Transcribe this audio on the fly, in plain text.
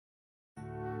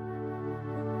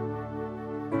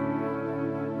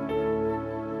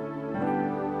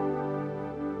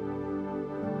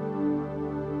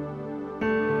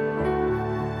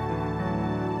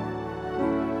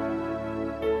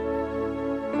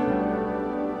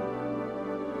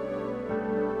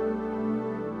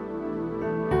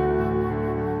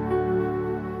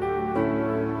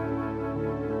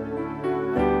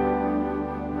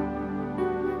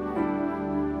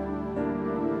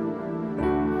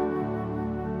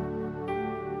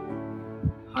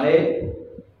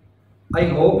I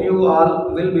hope you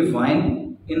all will be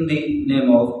fine in the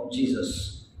name of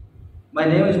Jesus. My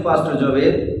name is Pastor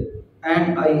Javaid,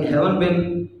 and I haven't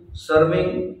been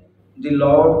serving the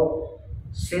Lord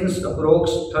since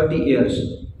approx 30 years.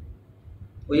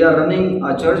 We are running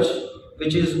a church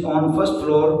which is on first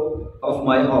floor of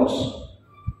my house.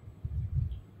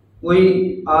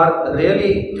 We are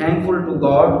really thankful to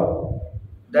God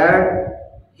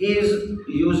that He is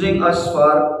using us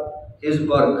for His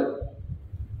work.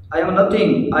 I am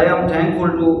nothing. I am thankful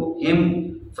to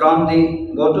Him from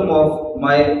the bottom of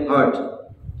my heart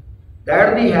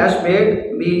that He has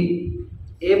made me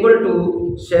able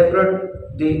to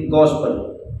separate the gospel.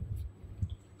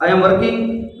 I am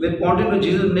working with Pointing to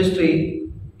Jesus Ministry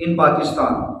in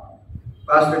Pakistan.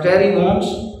 Pastor Terry Gomes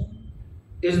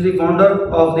is the founder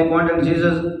of the Pointing to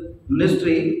Jesus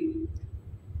Ministry.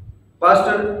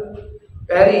 Pastor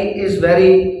Terry is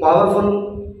very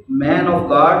powerful man of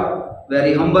God,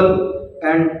 very humble,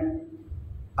 and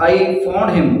I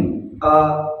found him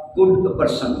a good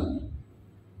person.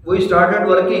 We started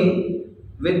working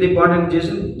with the Pointing to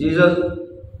Jesus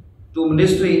to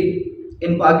ministry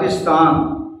in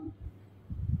Pakistan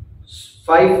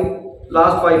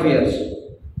last 5 years.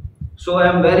 So I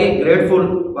am very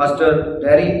grateful Pastor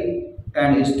Terry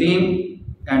and his team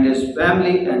and his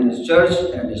family and his church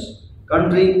and his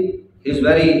country. He is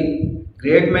very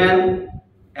great man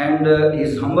and he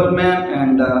is humble man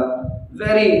and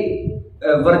very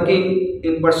working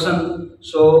in person.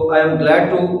 So I am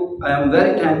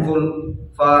very thankful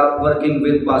for working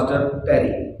with Pastor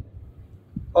Terry.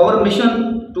 Our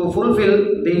mission to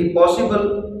fulfill the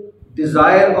possible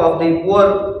desire of the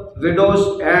poor,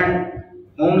 widows and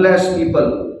homeless people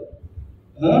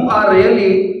whom are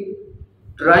really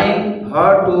trying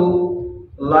hard to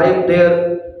live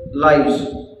their lives,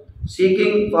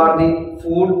 seeking for the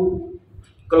food,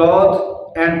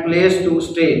 cloth and place to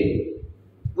stay.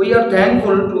 We are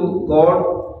thankful to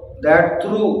God that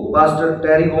through Pastor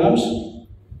Terry Holmes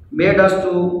made us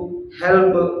to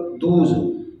help those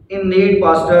in need.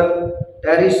 Pastor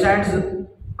Terry sends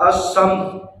us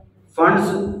some funds,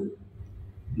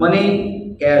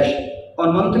 money, cash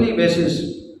on monthly basis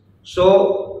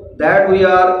so that we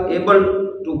are able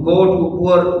to go to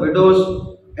poor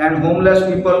widows and homeless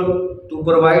people to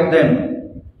provide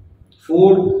them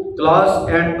food, clothes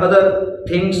and other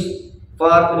things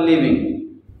for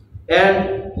living,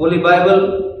 and Holy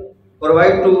Bible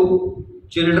provide to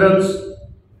children's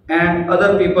and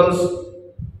other people's.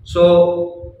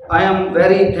 So I am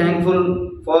very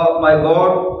thankful for my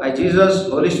God, my Jesus,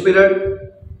 Holy Spirit.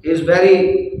 He is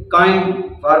very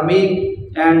kind for me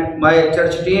and my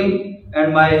church team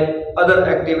and my other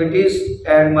activities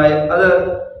and my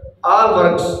other all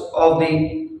works of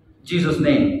the Jesus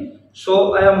name.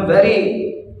 So I am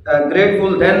very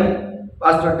grateful then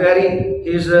Pastor Terry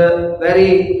is a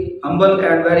very humble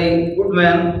and very good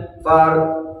man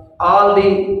for all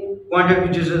the Pointing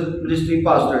to Jesus Ministry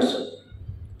pastors.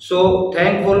 So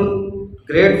thankful,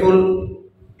 grateful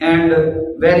and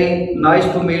very nice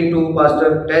to meet to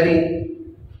Pastor Terry,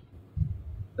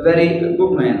 a very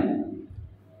good man.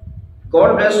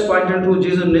 God bless Pointing to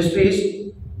Jesus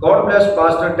Ministries. God bless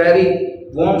Pastor Terry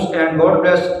Worms and God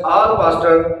bless all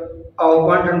pastors of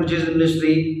Pointing to Jesus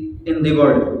Ministry in the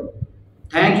world.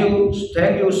 Thank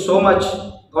you so much.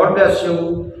 God bless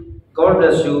you. God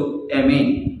bless you.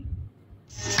 Amen.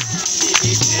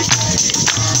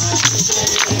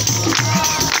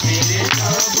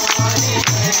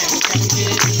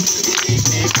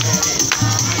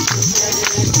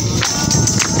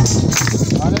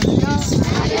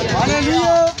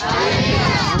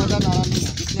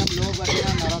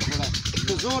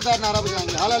 जोरदार नारा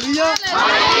बजाएंगे hallelujah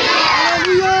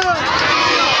hallelujah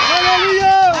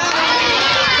hallelujah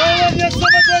लोगन यीशु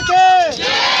मसीह के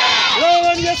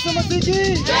लोगन यीशु मसीह की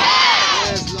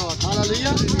praise Lord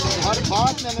hallelujah हर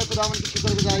बात में हमें खुदावंद की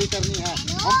शुक्रगुजारी करनी है।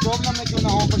 हम प्रॉब्लम में क्यों ना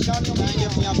हो, परेशानियों में आएंगे,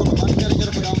 अपनी आंखों को बंद करके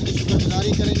खुदावंद की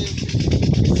शुक्रगुजारी करेंगे।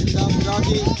 जिंदा खुदा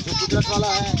की जो कुदरत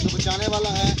वाला है, जो बचाने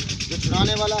वाला है, जो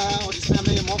छुड़ाने वाला है और जिसने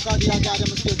हमें ये मौका दिया कि आज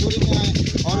हम उसकी हज़ूरी में आए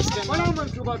और उसके बड़ा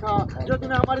मंसूबा था जो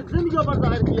तुमने हमारी जिंदगियों पर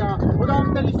जाहिर किया। खुदा हम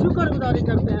तेरी शुक्रगुजारी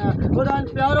करते हैं खुदा इन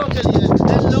प्यारों के लिए,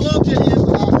 इन लोगों के लिए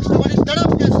खुदा हमारी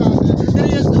तड़प के साथ है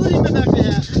तेरी हज़ूरी में बैठे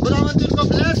हैं। खुदा हम तुझको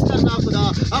ब्लेस करना खुदा,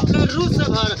 अपने रूह से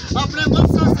भर, अपने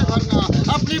मनसा से भरना,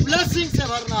 अपनी ब्लेसिंग से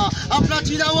भरना, अपना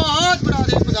चीरा वो हाथ बढ़ा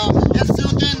दे खुदा यीशु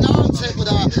के नाम से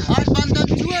खुदा। आज बंदन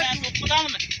जुए खुदा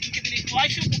उनकी दिली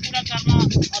ख्वाहिशों को पूरा करना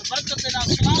और बरकत देना,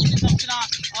 सलामती बख्शना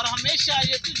और हमेशा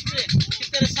ये तुझसे कि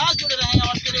तेरे साथ जुड़े रहें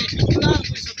और तेरे खुदा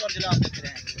को इज्जत और जलाल देते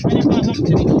रहें। मेरे पास हम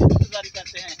तेरी शुक्रगुजारी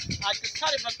करते हैं आज के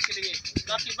सारे वक्त के लिए,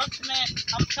 बाकी वक्त में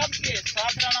हम सब के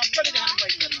साथ रहना, बड़ी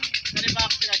रहनुमाई करना।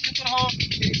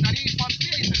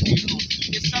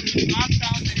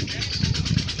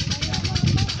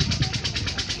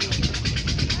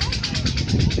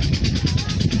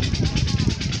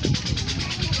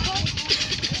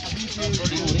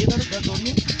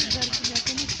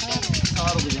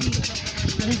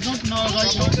 There is not now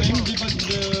right now saying but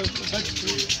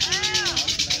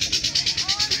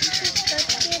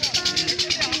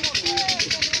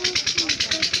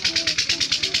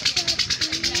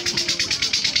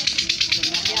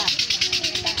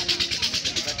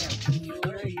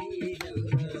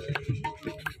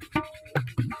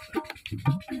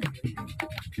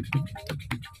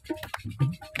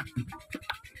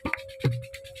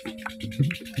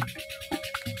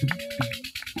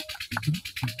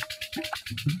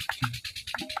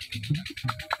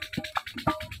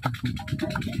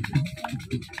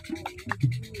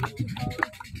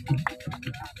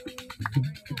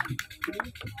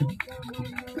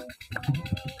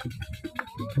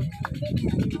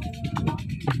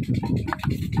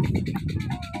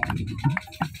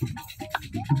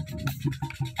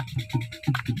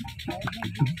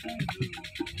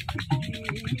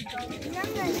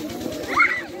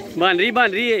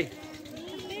बन रही है।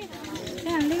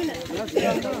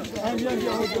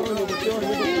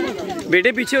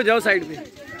 बेटे पीछे हो जाओ, साइड पे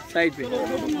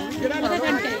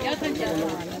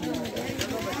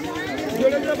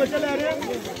बच्चा ले रहे हैं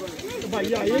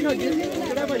भाई आइएगा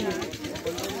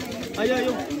भाई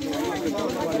आइयो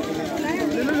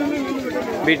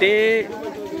बेटे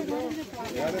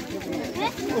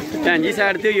भैन जी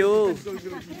साइड से हो।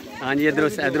 हाँ जी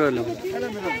इधरों लो।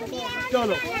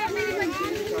 चलो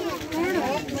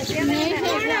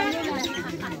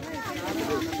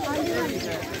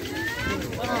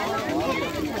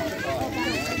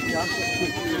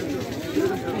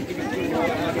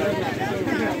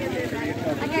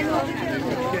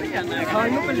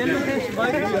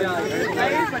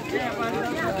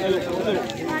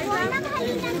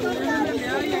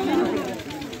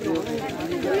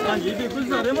हाँ जी बिल्कुल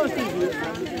सारे वास्ते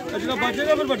अजला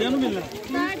बचेगा फिर बड़िया मिलना।